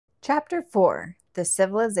Chapter 4: The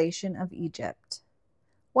Civilization of Egypt.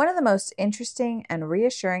 One of the most interesting and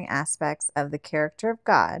reassuring aspects of the character of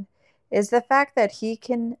God is the fact that he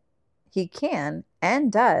can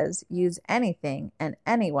and does use anything and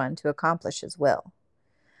anyone to accomplish his will.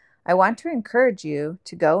 I want to encourage you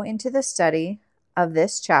to go into the study of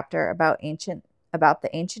this chapter about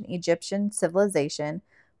the ancient Egyptian civilization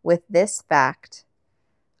with this fact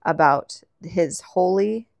about his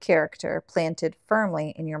holy character planted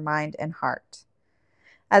firmly in your mind and heart.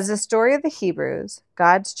 As the story of the Hebrews,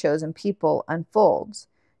 God's chosen people, unfolds,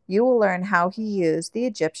 you will learn how he used the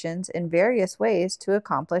Egyptians in various ways to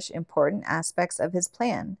accomplish important aspects of his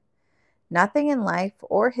plan. Nothing in life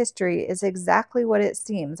or history is exactly what it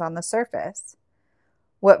seems on the surface.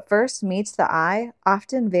 What first meets the eye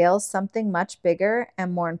often veils something much bigger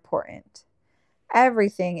and more important.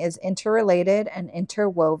 Everything is interrelated and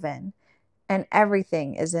interwoven, and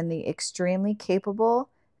everything is in the extremely capable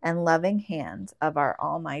and loving hands of our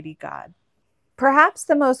Almighty God. Perhaps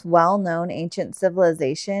the most well-known ancient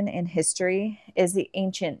civilization in history is the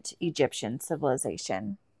ancient Egyptian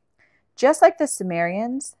civilization. Just like the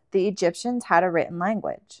Sumerians, the Egyptians had a written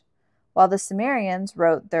language. While the Sumerians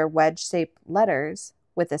wrote their wedge-shaped letters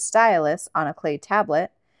with a stylus on a clay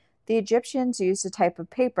tablet, the Egyptians used a type of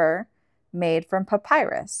paper made from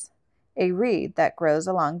papyrus, a reed that grows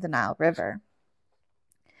along the Nile River.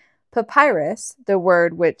 Papyrus, the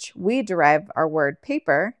word which we derive our word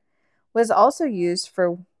paper, was also used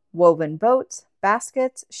for woven boats,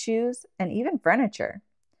 baskets, shoes, and even furniture.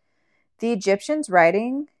 The Egyptians'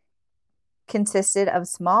 writing consisted of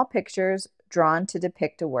small pictures drawn to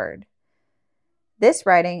depict a word. This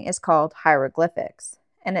writing is called hieroglyphics,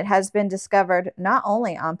 and it has been discovered not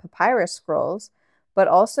only on papyrus scrolls, but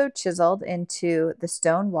also chiseled into the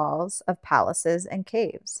stone walls of palaces and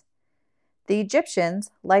caves. The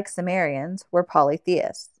Egyptians, like Sumerians, were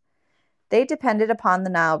polytheists. They depended upon the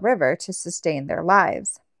Nile River to sustain their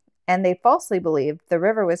lives, and they falsely believed the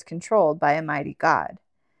river was controlled by a mighty god.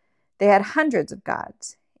 They had hundreds of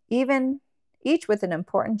gods, each with an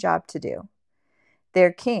important job to do.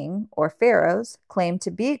 Their king, or pharaohs, claimed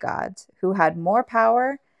to be gods who had more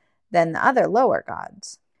power than the other lower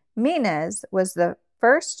gods. Menes was the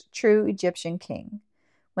first true Egyptian king.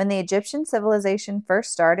 When the Egyptian civilization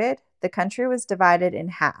first started, the country was divided in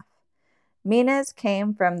half. Menes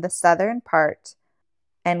came from the southern part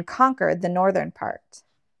and conquered the northern part.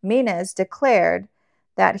 Menes declared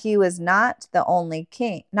that he was not only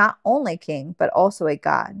king, but also a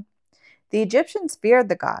god. The Egyptians feared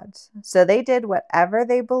the gods, so they did whatever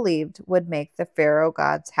they believed would make the pharaoh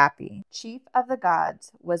gods happy. Chief of the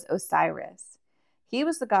gods was Osiris. He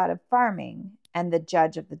was the god of farming and the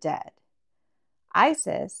judge of the dead.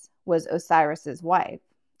 Isis was Osiris's wife,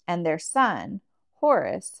 and their son,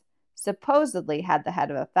 Horus, supposedly had the head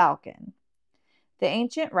of a falcon. The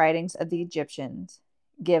ancient writings of the Egyptians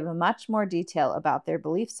give much more detail about their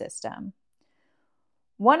belief system.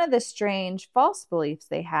 One of the strange false beliefs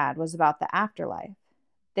they had was about the afterlife.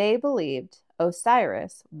 They believed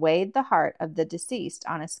Osiris weighed the heart of the deceased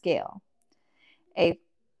on a scale. A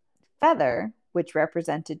feather, which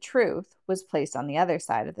represented truth, was placed on the other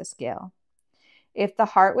side of the scale. If the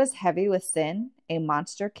heart was heavy with sin, a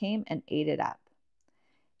monster came and ate it up.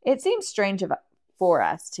 It seems strange for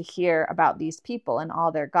us to hear about these people and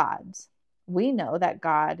all their gods. We know that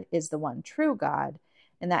God is the one true God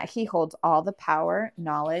and that he holds all the power,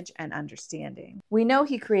 knowledge, and understanding. We know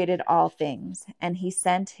he created all things, and he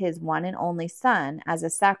sent his one and only Son as a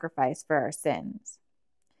sacrifice for our sins.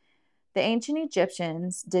 The ancient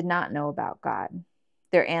Egyptians did not know about God.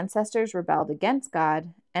 Their ancestors rebelled against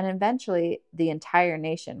God, and eventually the entire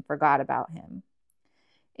nation forgot about him.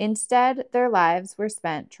 Instead, their lives were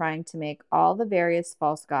spent trying to make all the various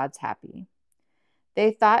false gods happy.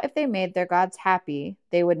 They thought if they made their gods happy,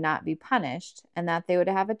 they would not be punished, and that they would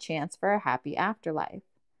have a chance for a happy afterlife.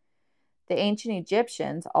 The ancient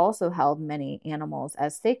Egyptians also held many animals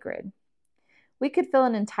as sacred. We could fill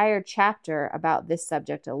an entire chapter about this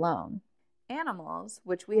subject alone. Animals,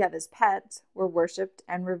 which we have as pets, were worshipped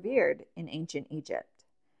and revered in ancient Egypt.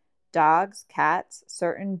 Dogs, cats,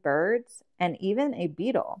 certain birds, and even a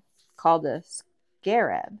beetle, called a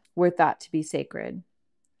scarab, were thought to be sacred.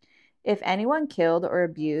 If anyone killed or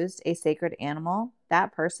abused a sacred animal,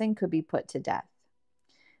 that person could be put to death.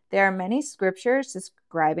 There are many scriptures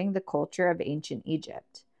describing the culture of ancient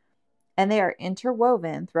Egypt, and they are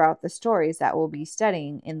interwoven throughout the stories that we'll be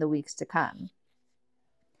studying in the weeks to come.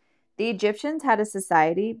 The Egyptians had a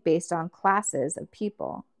society based on classes of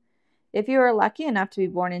people. If you were lucky enough to be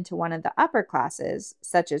born into one of the upper classes,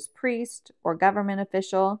 such as priest or government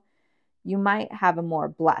official, you might have a more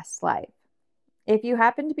blessed life. If you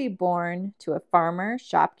happened to be born to a farmer,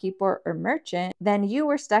 shopkeeper, or merchant, then you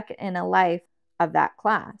were stuck in a life of that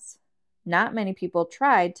class. Not many people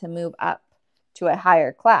tried to move up to a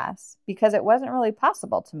higher class because it wasn't really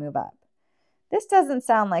possible to move up. This doesn't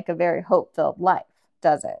sound like a very hope-filled life,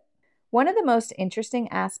 does it? One of the most interesting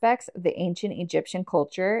aspects of the ancient Egyptian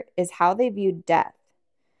culture is how they viewed death.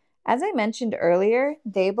 As I mentioned earlier,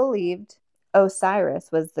 they believed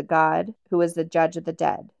Osiris was the god who was the judge of the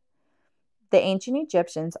dead. The ancient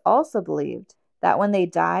Egyptians also believed that when they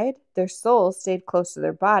died, their souls stayed close to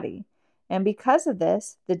their body, and because of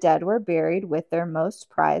this, the dead were buried with their most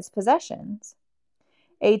prized possessions.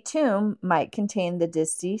 A tomb might contain the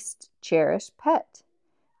deceased's cherished pet,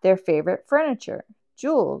 their favorite furniture,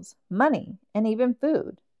 jewels, money, and even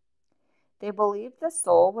food. They believed the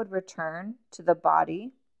soul would return to the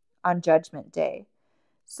body on Judgment Day,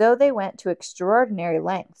 so they went to extraordinary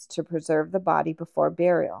lengths to preserve the body before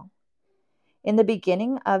burial. In the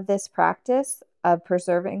beginning of this practice of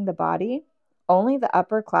preserving the body, only the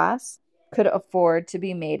upper class could afford to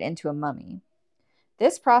be made into a mummy.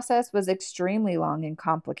 This process was extremely long and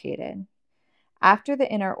complicated. After the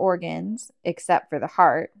inner organs, except for the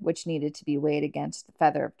heart, which needed to be weighed against the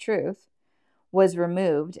feather of truth, was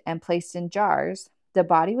removed and placed in jars, the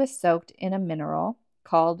body was soaked in a mineral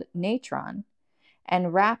called natron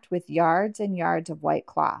and wrapped with yards and yards of white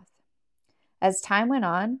cloth. As time went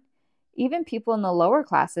on, even people in the lower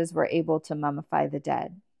classes were able to mummify the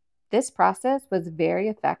dead. This process was very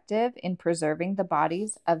effective in preserving the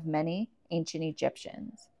bodies of many ancient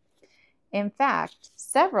Egyptians. In fact,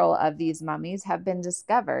 several of these mummies have been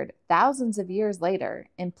discovered thousands of years later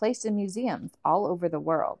and placed in museums all over the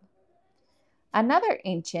world. Another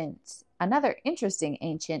interesting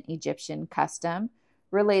ancient Egyptian custom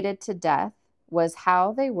related to death was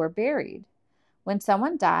how they were buried. When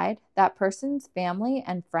someone died, that person's family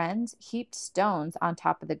and friends heaped stones on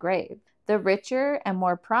top of the grave. The richer and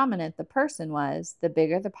more prominent the person was, the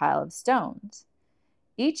bigger the pile of stones.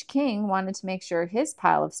 Each king wanted to make sure his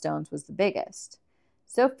pile of stones was the biggest.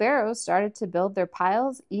 So pharaohs started to build their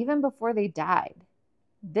piles even before they died.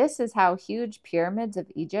 This is how huge pyramids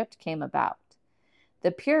of Egypt came about.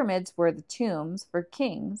 The pyramids were the tombs for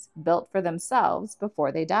kings built for themselves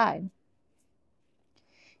before they died.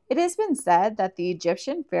 It has been said that the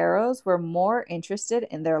Egyptian pharaohs were more interested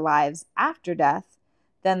in their lives after death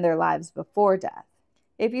than their lives before death.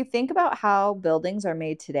 If you think about how buildings are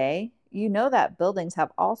made today, you know that buildings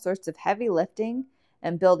have all sorts of heavy lifting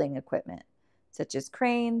and building equipment, such as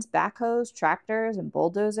cranes, backhoes, tractors, and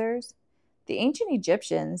bulldozers. The ancient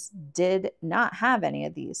Egyptians did not have any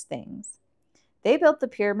of these things. They built the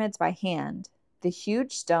pyramids by hand. The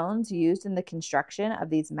huge stones used in the construction of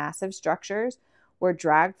these massive structures were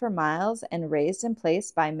dragged for miles and raised in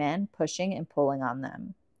place by men pushing and pulling on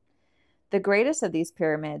them. The greatest of these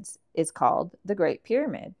pyramids is called the Great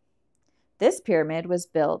Pyramid. This pyramid was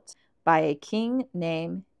built by a king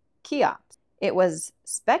named Cheops. It was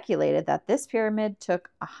speculated that this pyramid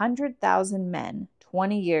took 100,000 men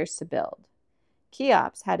 20 years to build.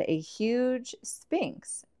 Cheops had a huge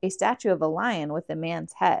sphinx, a statue of a lion with a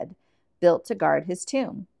man's head, built to guard his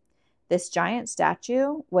tomb. This giant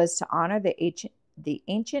statue was to honor the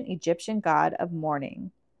ancient Egyptian god of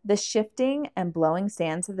mourning. The shifting and blowing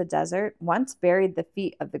sands of the desert once buried the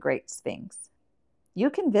feet of the Great Sphinx. You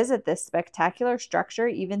can visit this spectacular structure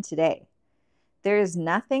even today. There is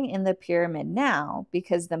nothing in the pyramid now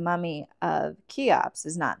because the mummy of Cheops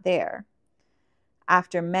is not there.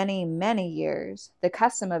 After many, many years, the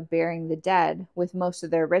custom of burying the dead with most of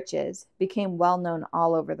their riches became well known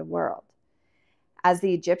all over the world. As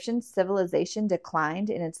the Egyptian civilization declined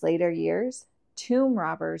in its later years, tomb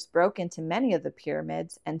robbers broke into many of the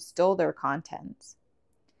pyramids and stole their contents.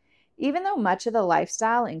 Even though much of the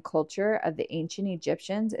lifestyle and culture of the ancient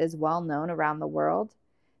Egyptians is well known around the world,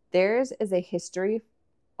 theirs is a history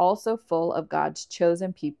also full of God's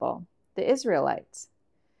chosen people, the Israelites.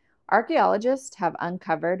 Archaeologists have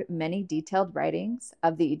uncovered many detailed writings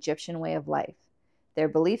of the Egyptian way of life, their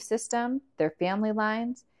belief system, their family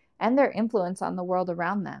lines, and their influence on the world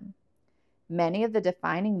around them. Many of the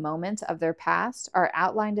defining moments of their past are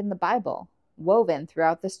outlined in the Bible, woven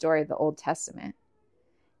throughout the story of the Old Testament.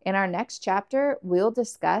 In our next chapter, we'll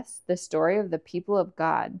discuss the story of the people of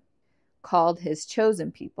God, called his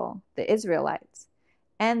chosen people, the Israelites,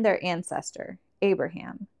 and their ancestor,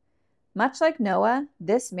 Abraham. Much like Noah,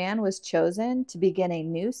 this man was chosen to begin a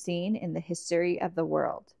new scene in the history of the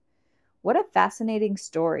world. What a fascinating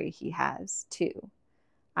story he has, too.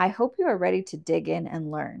 I hope you are ready to dig in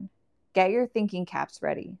and learn. Get your thinking caps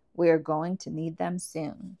ready. We are going to need them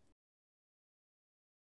soon.